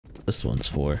this one's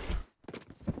for.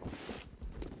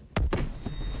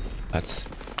 That's...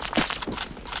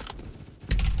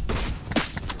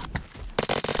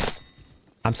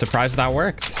 I'm surprised that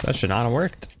worked. That should not have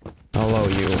worked. Hello,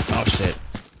 you. Oh, shit.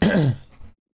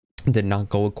 Did not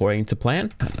go according to plan.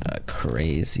 Kinda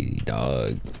crazy,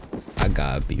 dog. I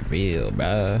gotta be real,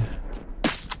 bruh.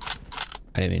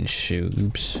 I didn't even shoot.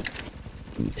 Oops.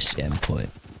 This input.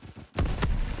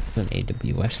 An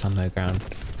AWS on the ground.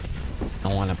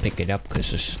 I want to pick it up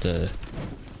because it's the...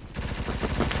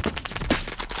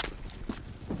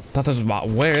 Thought this was about...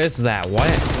 Where is that? What?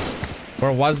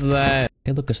 Where was that?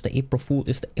 Hey, look, it's the April Fool.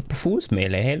 It's the April Fool's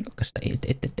melee. Hey, look, it's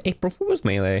the April Fool's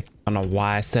melee. I don't know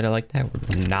why I said it like that.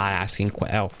 We're not asking.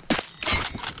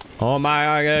 Oh my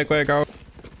god, get quick, go.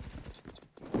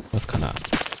 What's kind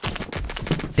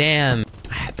of... Damn.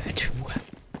 I bet you.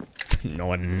 No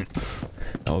one.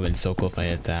 That would've been so cool if I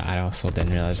hit that. I also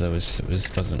didn't realize it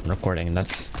wasn't recording.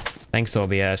 That's thanks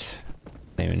OBS. I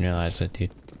didn't even realize it,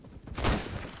 dude.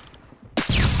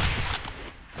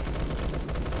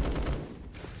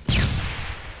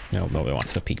 No, nobody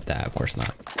wants to peek that. Of course not.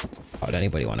 Why would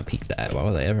anybody want to peek that? Why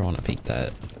would they ever want to peek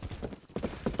that?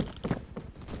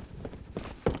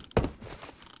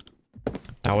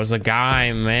 That was a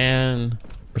guy, man.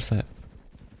 What's that?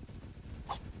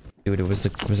 Dude, it was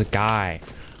a guy.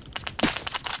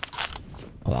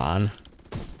 Hold on.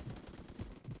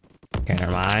 Okay,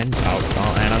 never mind.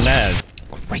 Oh, and I'm dead.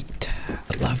 Great.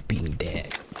 I love being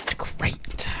dead. It's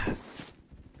great.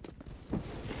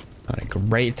 I had a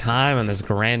great time on this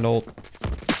grand old...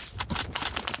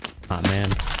 Oh, man.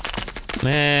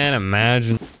 Man,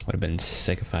 imagine. Would have been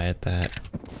sick if I had that.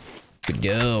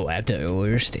 Yo, I have the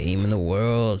worst aim in the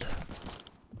world.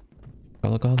 Oh,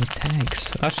 look, all the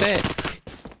tags. Oh, shit.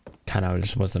 Kind of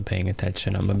just wasn't paying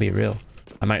attention. I'm gonna be real.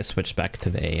 I might switch back to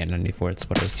the AN94. It's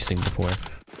what I was using before.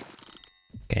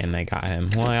 Okay, and I got him.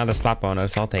 Well, I got the spot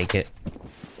bonus. I'll take it.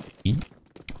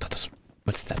 Those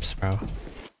footsteps, bro.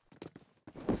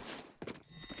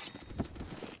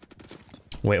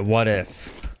 Wait, what if?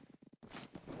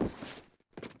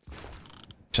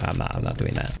 I'm not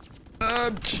doing that.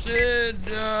 Shit.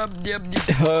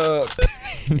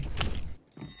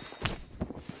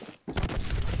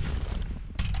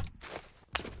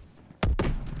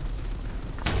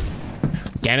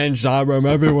 Cannon shot room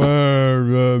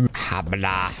everywhere.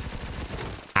 I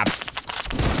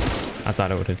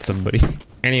thought it would hit somebody.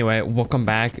 Anyway, welcome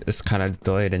back. This kind of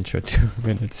delayed intro. 2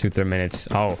 minutes, 3 minutes.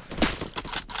 Oh.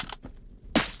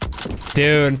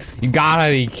 Dude, you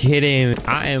gotta be kidding.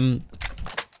 Man,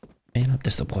 I'm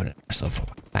disappointed in myself.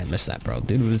 I missed that, bro.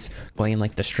 Dude was going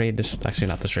like the straightest, actually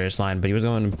not the straightest line, but he was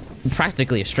going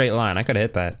practically a straight line. I could have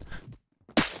hit that.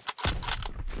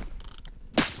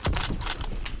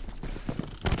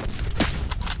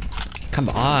 Come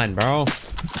on, bro.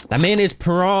 That man is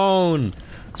prone.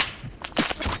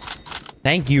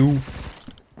 Thank you.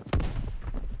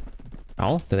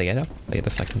 Oh, did they get up? They get the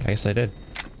second. I guess I did.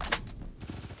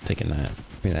 Taking that.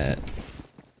 Give me that.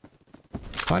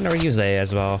 Oh, I never use A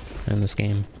as well in this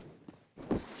game.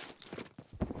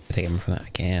 Take him from that. I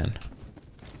can.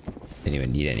 Didn't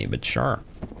even need any, but sure.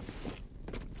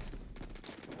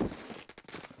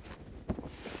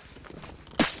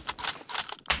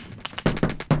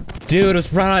 Dude,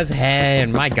 what's wrong on his head?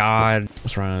 My god.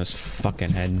 What's wrong on his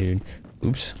fucking head, dude?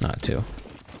 Oops, not two.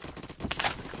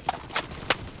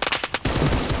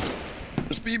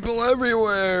 There's people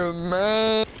everywhere,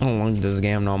 man. I don't like this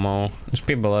game no more. There's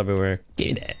people everywhere.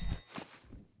 Get it.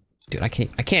 Dude, I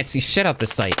can't see shit up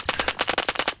this site.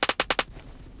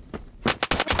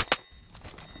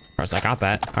 Of course, I got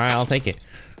that. Alright, I'll take it.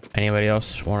 Anybody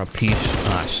else want a piece?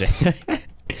 Ah, shit.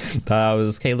 That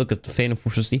was okay. Look at the Phantom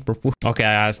versus April Fool. Okay,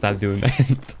 I gotta stop doing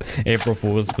that. April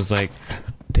Fools was like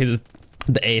the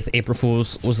 8th April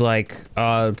Fools was like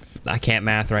I can't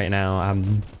math right now.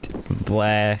 I'm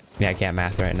blah. Yeah, I can't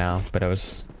math right now, but it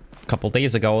was a couple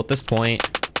days ago at this point.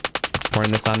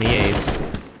 Pouring this on the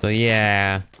 8th. So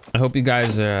yeah, I hope you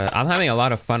guys are. I'm having a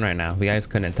lot of fun right now. If you guys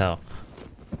couldn't tell.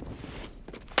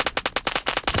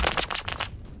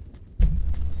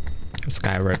 This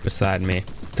guy right beside me,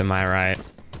 to my right.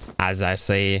 As I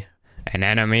say, an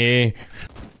enemy.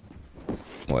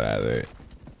 Whatever.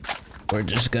 We're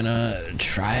just gonna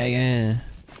try again.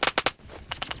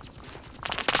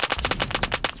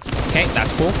 Okay,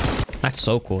 that's cool. That's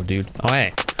so cool, dude. Oh,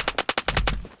 hey.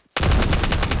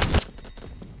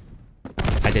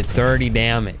 I did 30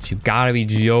 damage. You gotta be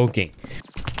joking.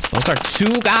 Those are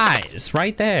 2 guys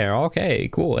right there. Okay,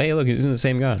 cool. Hey, look, he's using the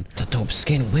same gun. It's a dope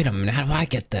skin. Wait a minute. How do I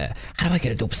get that? How do I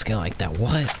get a dope skin like that?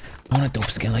 What? I want a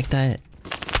dope skin like that.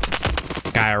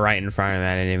 Guy right in front of me.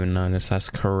 I didn't even notice. That's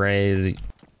crazy.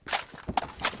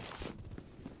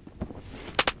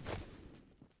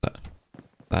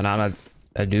 Not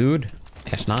a dude?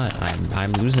 It's not.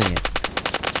 I'm losing it.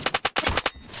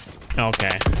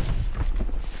 Okay.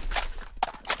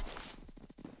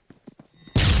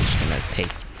 Just gonna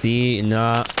take the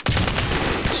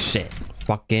shit.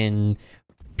 Fucking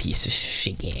piece of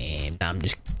shit game. I'm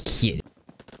just kidding.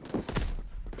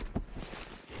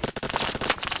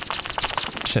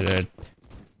 Should've.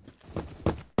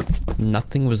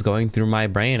 Nothing was going through my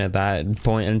brain at that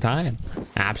point in time.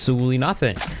 Absolutely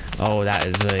nothing. Oh, that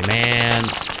is a man.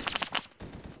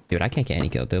 Dude, I can't get any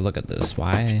kill. Dude, look at this.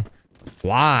 Why?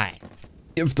 Why?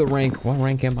 Give the rank. What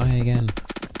rank am I again?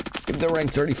 Give the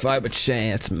rank 35 a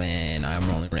chance, man. I'm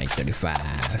only rank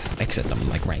 35. Except I'm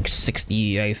like rank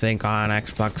 60, I think, on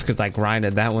Xbox because I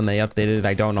grinded that when they updated it.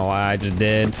 I don't know why I just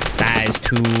did. That is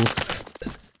too.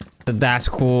 That's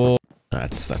cool.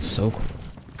 That's so cool.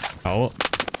 Oh.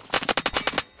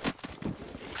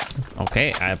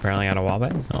 Okay, I apparently got a wall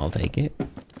bag. I'll take it.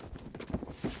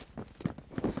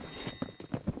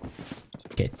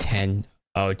 Get 10.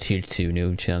 Oh, tier 2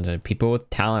 new challenge. People with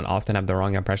talent often have the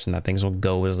wrong impression that things will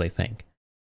go as they think.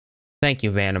 Thank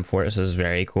you, Vandom, for this. This is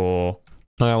very cool.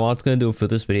 Alright, well, that's gonna do it for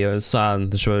this video. It's on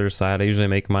the shorter side. I usually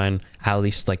make mine at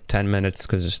least like 10 minutes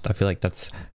because I feel like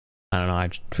that's, I don't know, I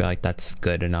just feel like that's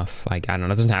good enough. Like, I don't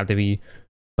know, it doesn't have to be,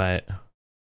 but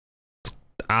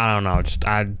I don't know, just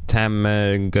add 10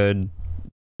 minutes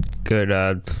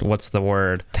good, what's the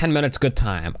word? 10 minutes good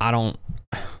time. I don't,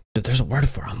 dude, there's a word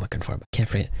for it I'm looking for, but I can't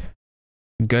forget.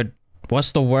 Good,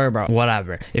 what's the word, bro?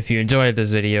 Whatever. If you enjoyed this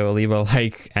video, leave a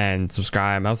like and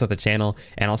subscribe. Helps out the channel,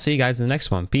 and I'll see you guys in the next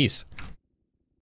one. Peace.